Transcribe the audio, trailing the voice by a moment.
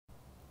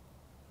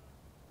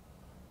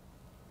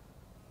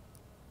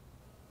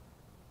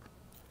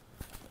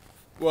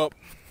Well,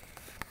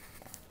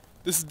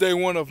 this is day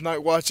one of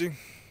night watching.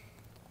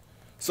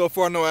 So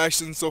far, no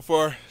action. So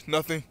far,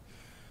 nothing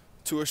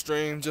too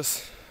extreme.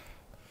 Just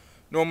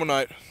normal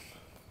night.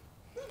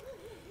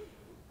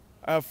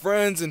 I have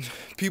friends and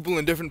people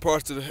in different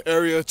parts of the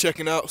area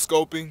checking out,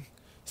 scoping,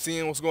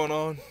 seeing what's going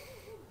on.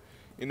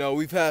 You know,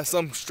 we've had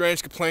some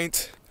strange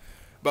complaints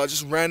about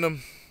just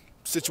random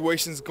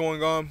situations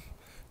going on.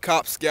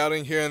 Cops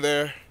scouting here and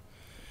there.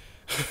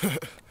 I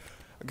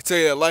can tell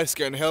you that light's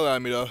scaring the hell out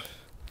of me though.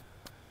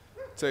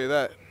 I'll tell you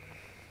that.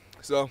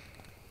 So,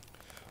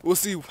 we'll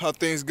see how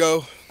things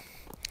go.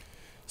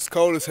 It's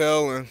cold as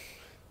hell and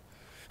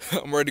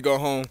I'm ready to go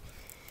home.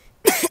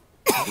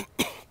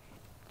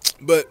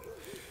 But,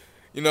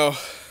 you know,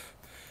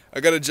 I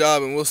got a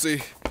job and we'll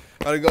see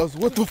how it goes.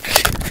 What the